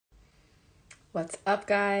What's up,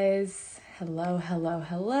 guys?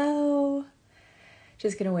 Hello.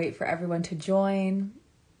 Just gonna wait for everyone to join.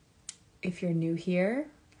 If you're new here,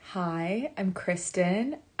 hi, I'm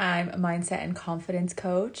Kristen. I'm a mindset and confidence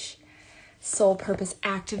coach, soul purpose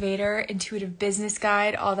activator, intuitive business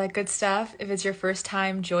guide, all that good stuff. If it's your first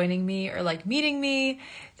time joining me or meeting me,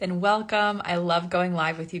 then welcome. I love going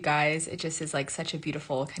live with you guys. It just is such a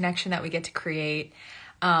beautiful connection that we get to create.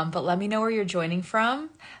 But let me know where you're joining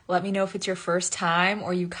from. Let me know if it's your first time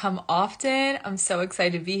or you come often. I'm so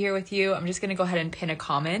excited to be here with you. I'm just going to go ahead and pin a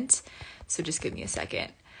comment. So just give me a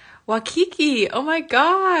second. Waikiki. Oh my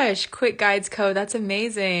gosh. Quick guides code. That's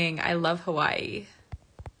amazing. I love Hawaii.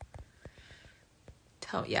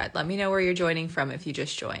 Let me know where you're joining from if you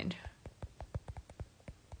just joined.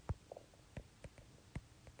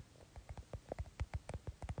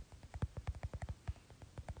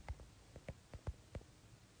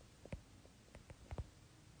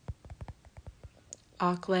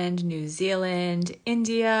 Auckland, New Zealand,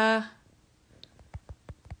 India.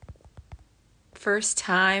 First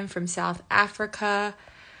time from South Africa.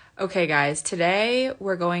 Okay, guys, today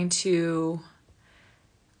we're going to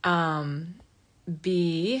pin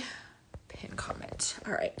comment.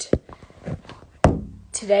 All right.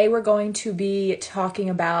 Today we're going to be talking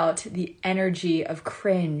about the energy of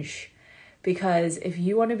cringe. Because if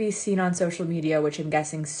you want to be seen on social media, which I'm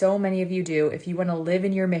guessing so many of you do, if you want to live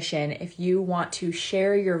in your mission, if you want to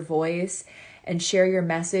share your voice and share your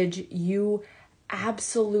message, you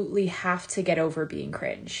absolutely have to get over being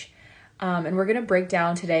cringe. And we're going to break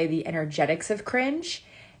down today the energetics of cringe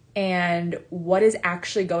and what is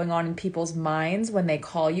actually going on in people's minds when they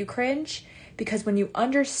call you cringe. Because when you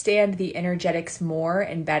understand the energetics more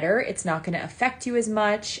and better, it's not going to affect you as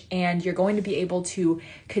much, and you're going to be able to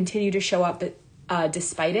continue to show up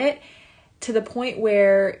despite it, to the point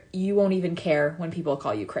where you won't even care when people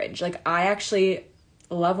call you cringe. I actually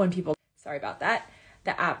love when people, sorry about that,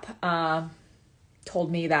 the app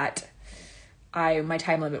told me that my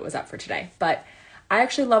time limit was up for today, but I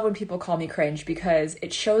actually love when people call me cringe because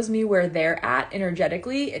it shows me where they're at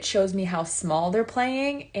energetically. It shows me how small they're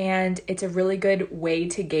playing, and it's a really good way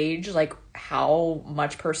to gauge how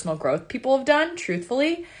much personal growth people have done,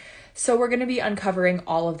 truthfully. So we're going to be uncovering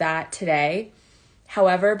all of that today.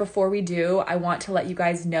 However, before we do, I want to let you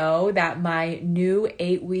guys know that my new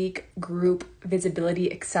 8-week group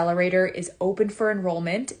visibility accelerator is open for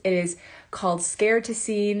enrollment. It is called Scared to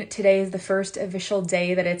Seen. Today is the first official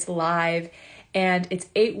day that it's live. And it's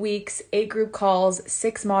 8 weeks, 8 group calls,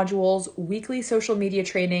 6 modules, weekly social media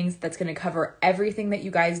trainings that's going to cover everything that you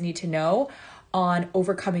guys need to know on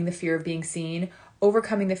overcoming the fear of being seen,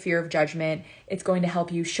 overcoming the fear of judgment. It's going to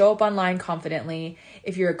help you show up online confidently.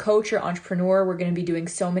 If you're a coach or entrepreneur, we're going to be doing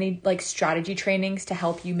so many strategy trainings to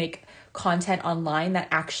help you make content online that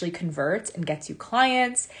actually converts and gets you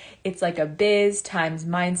clients. It's like a biz times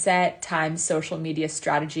mindset times social media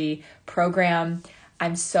strategy program.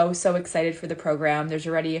 I'm so excited for the program. There's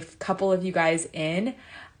already a couple of you guys in.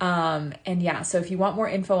 So if you want more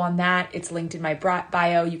info on that, it's linked in my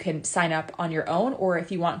bio. You can sign up on your own, or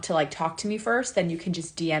if you want to talk to me first, then you can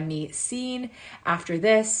just DM me scene after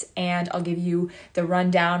this, and I'll give you the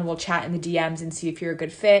rundown. We'll chat in the DMs and see if you're a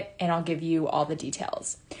good fit, and I'll give you all the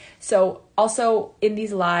details. So also in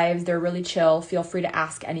these lives, they're really chill. Feel free to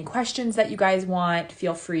ask any questions that you guys want.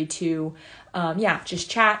 Feel free to, just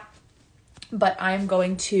chat. But I'm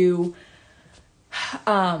going to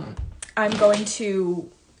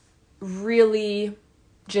really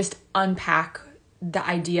just unpack the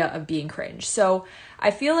idea of being cringe. So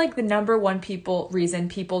I feel like the number one reason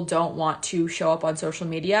people don't want to show up on social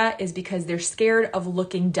media is because they're scared of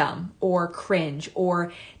looking dumb or cringe,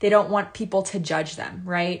 or they don't want people to judge them,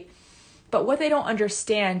 right? But what they don't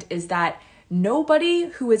understand is that nobody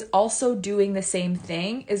who is also doing the same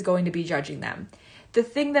thing is going to be judging them. The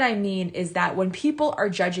thing that I mean is that when people are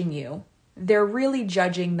judging you, they're really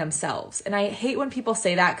judging themselves. And I hate when people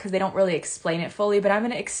say that because they don't really explain it fully, but I'm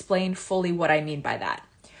going to explain fully what I mean by that.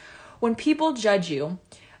 When people judge you,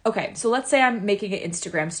 okay, so let's say I'm making an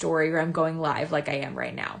Instagram story or I'm going live like I am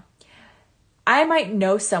right now. I might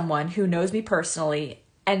know someone who knows me personally,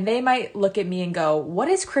 and they might look at me and go, "What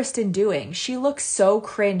is Kristen doing? She looks so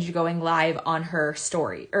cringe going live on her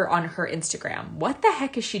story or on her Instagram. What the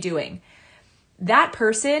heck is she doing?" That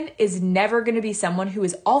person is never going to be someone who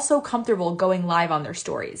is also comfortable going live on their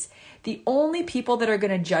stories. The only people that are going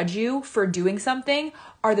to judge you for doing something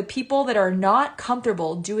are the people that are not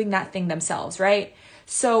comfortable doing that thing themselves, right?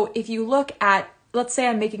 So if you look at, let's say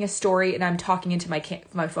I'm making a story and I'm talking into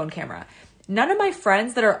my phone camera. None of my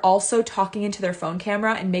friends that are also talking into their phone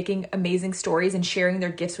camera and making amazing stories and sharing their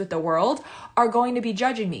gifts with the world are going to be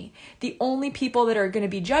judging me. The only people that are going to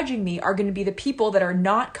be judging me are going to be the people that are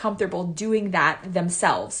not comfortable doing that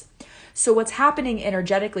themselves. So what's happening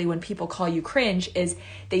energetically when people call you cringe is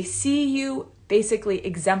they see you basically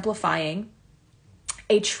exemplifying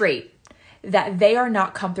a trait that they are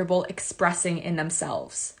not comfortable expressing in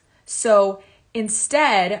themselves. So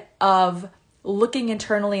instead of looking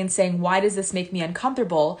internally and saying, why does this make me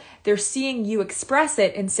uncomfortable? They're seeing you express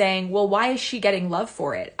it and saying, well, why is she getting love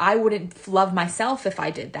for it? I wouldn't love myself if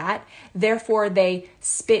I did that. Therefore, they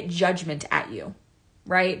spit judgment at you,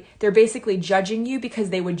 right? They're basically judging you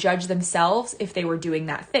because they would judge themselves if they were doing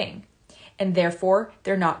that thing. And therefore,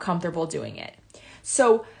 they're not comfortable doing it.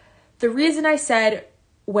 So the reason I said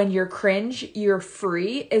when you're cringe, you're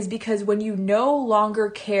free is because when you no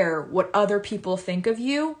longer care what other people think of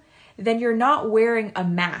you, then you're not wearing a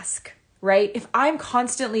mask, right? If I'm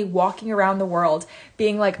constantly walking around the world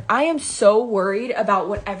being like, I am so worried about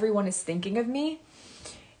what everyone is thinking of me,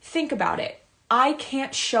 think about it. I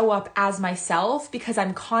can't show up as myself because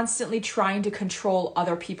I'm constantly trying to control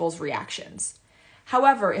other people's reactions.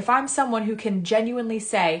 However, if I'm someone who can genuinely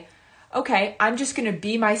say, okay, I'm just going to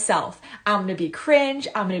be myself. I'm going to be cringe.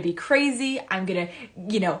 I'm going to be crazy. I'm going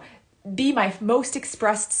to, be my most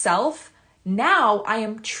expressed self. Now I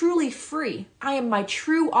am truly free. I am my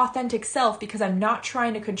true authentic self because I'm not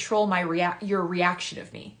trying to control your reaction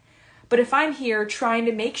of me. But if I'm here trying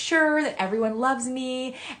to make sure that everyone loves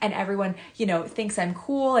me and everyone, thinks I'm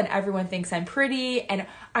cool and everyone thinks I'm pretty and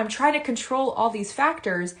I'm trying to control all these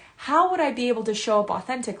factors, how would I be able to show up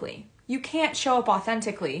authentically? You can't show up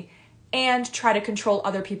authentically and try to control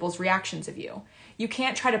other people's reactions of you. You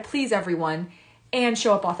can't try to please everyone and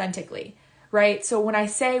show up authentically. Right? So when I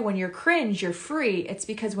say when you're cringe, you're free, it's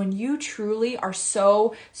because when you truly are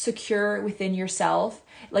so secure within yourself,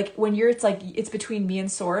 like when it's between me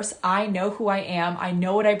and source, I know who I am. I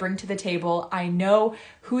know what I bring to the table. I know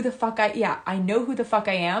who the fuck I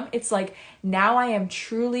am. It's like now I am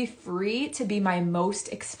truly free to be my most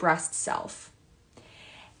expressed self.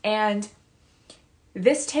 And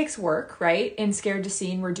this takes work, right? In Scared to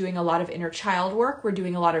Seen, we're doing a lot of inner child work. We're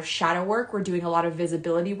doing a lot of shadow work. We're doing a lot of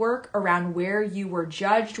visibility work around where you were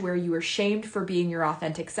judged, where you were shamed for being your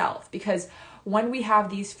authentic self. Because when we have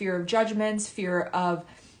these fear of judgments, fear of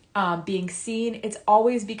being seen, it's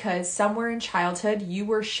always because somewhere in childhood, you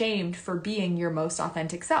were shamed for being your most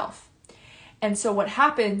authentic self. And so what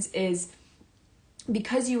happens is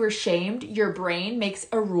because you were shamed, your brain makes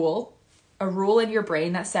a rule in your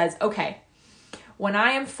brain that says, okay, when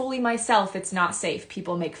I am fully myself, it's not safe.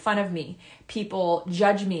 People make fun of me. People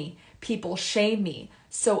judge me. People shame me.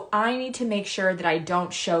 So I need to make sure that I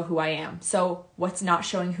don't show who I am. So what's not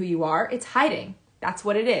showing who you are? It's hiding. That's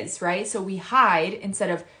what it is, right? So we hide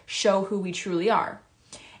instead of show who we truly are.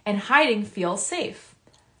 And hiding feels safe,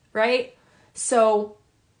 right? So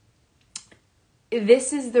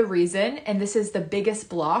this is the reason, and this is the biggest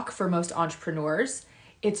block for most entrepreneurs.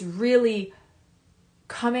 It's really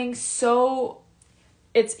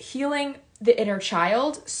it's healing the inner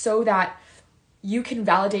child so that you can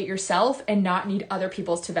validate yourself and not need other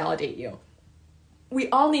people to validate you. We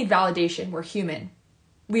all need validation. We're human.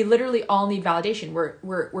 We literally all need validation.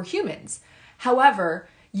 We're humans. However,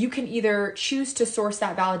 you can either choose to source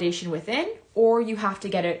that validation within or you have to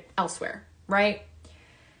get it elsewhere, right?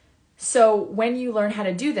 So when you learn how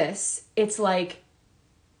to do this, it's like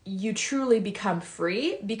you truly become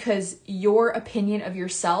free because your opinion of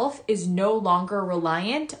yourself is no longer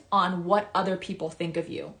reliant on what other people think of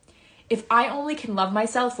you. If I only can love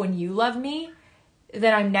myself when you love me,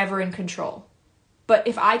 then I'm never in control. But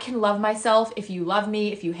if I can love myself, if you love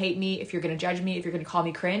me, if you hate me, if you're going to judge me, if you're going to call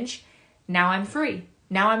me cringe, now I'm free.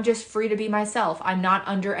 Now I'm just free to be myself. I'm not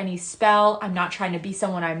under any spell. I'm not trying to be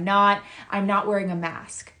someone I'm not. I'm not wearing a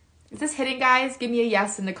mask. Is this hitting, guys? Give me a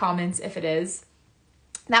yes in the comments if it is.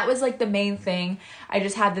 That was like the main thing. I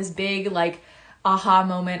just had this big aha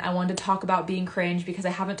moment. I wanted to talk about being cringe because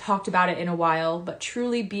I haven't talked about it in a while, but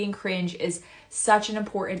truly being cringe is such an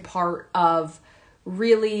important part of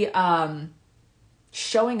really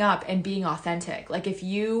showing up and being authentic. Like if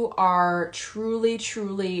you are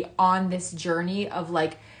truly on this journey of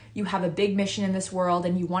you have a big mission in this world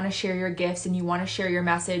and you want to share your gifts and you want to share your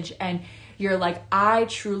message and you're like, I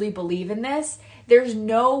truly believe in this, there's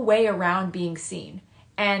no way around being seen.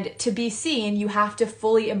 And to be seen, you have to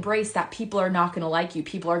fully embrace that people are not going to like you.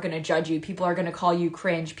 People are going to judge you. People are going to call you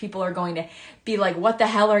cringe. People are going to be like, what the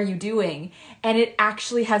hell are you doing? And it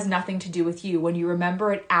actually has nothing to do with you. When you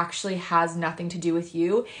remember it actually has nothing to do with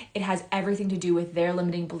you, it has everything to do with their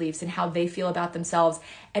limiting beliefs and how they feel about themselves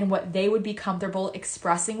and what they would be comfortable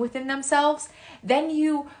expressing within themselves. Then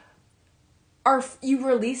you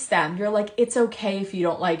release them. You're like, it's okay if you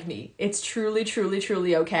don't like me. It's truly, truly,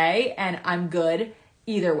 truly okay. And I'm good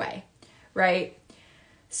either way, right?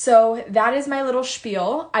 So that is my little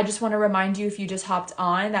spiel. I just want to remind you, if you just hopped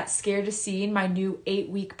on, that Scared to Seen, my new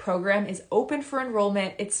 8-week program, is open for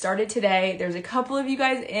enrollment. It started today. There's a couple of you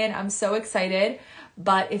guys in. I'm so excited.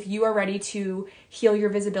 But if you are ready to heal your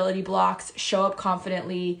visibility blocks, show up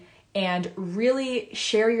confidently, and really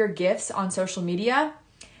share your gifts on social media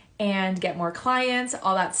and get more clients,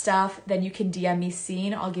 all that stuff, then you can DM me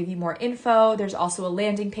Seen. I'll give you more info. There's also a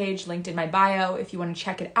landing page linked in my bio if you want to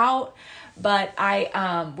check it out. But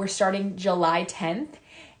we're starting July 10th,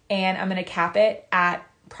 and I'm going to cap it at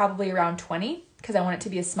probably around 20 because I want it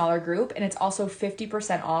to be a smaller group, and it's also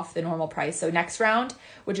 50% off the normal price. So next round,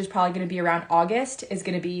 which is probably going to be around August, is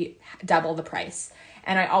going to be double the price.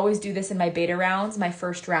 And I always do this in my beta rounds, my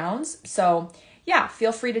first rounds. So yeah,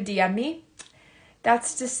 feel free to DM me.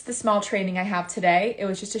 That's just the small training I have today. It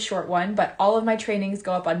was just a short one, but all of my trainings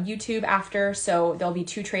go up on YouTube after, so there'll be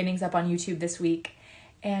 2 trainings up on YouTube this week.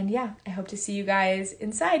 And yeah, I hope to see you guys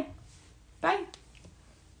inside. Bye.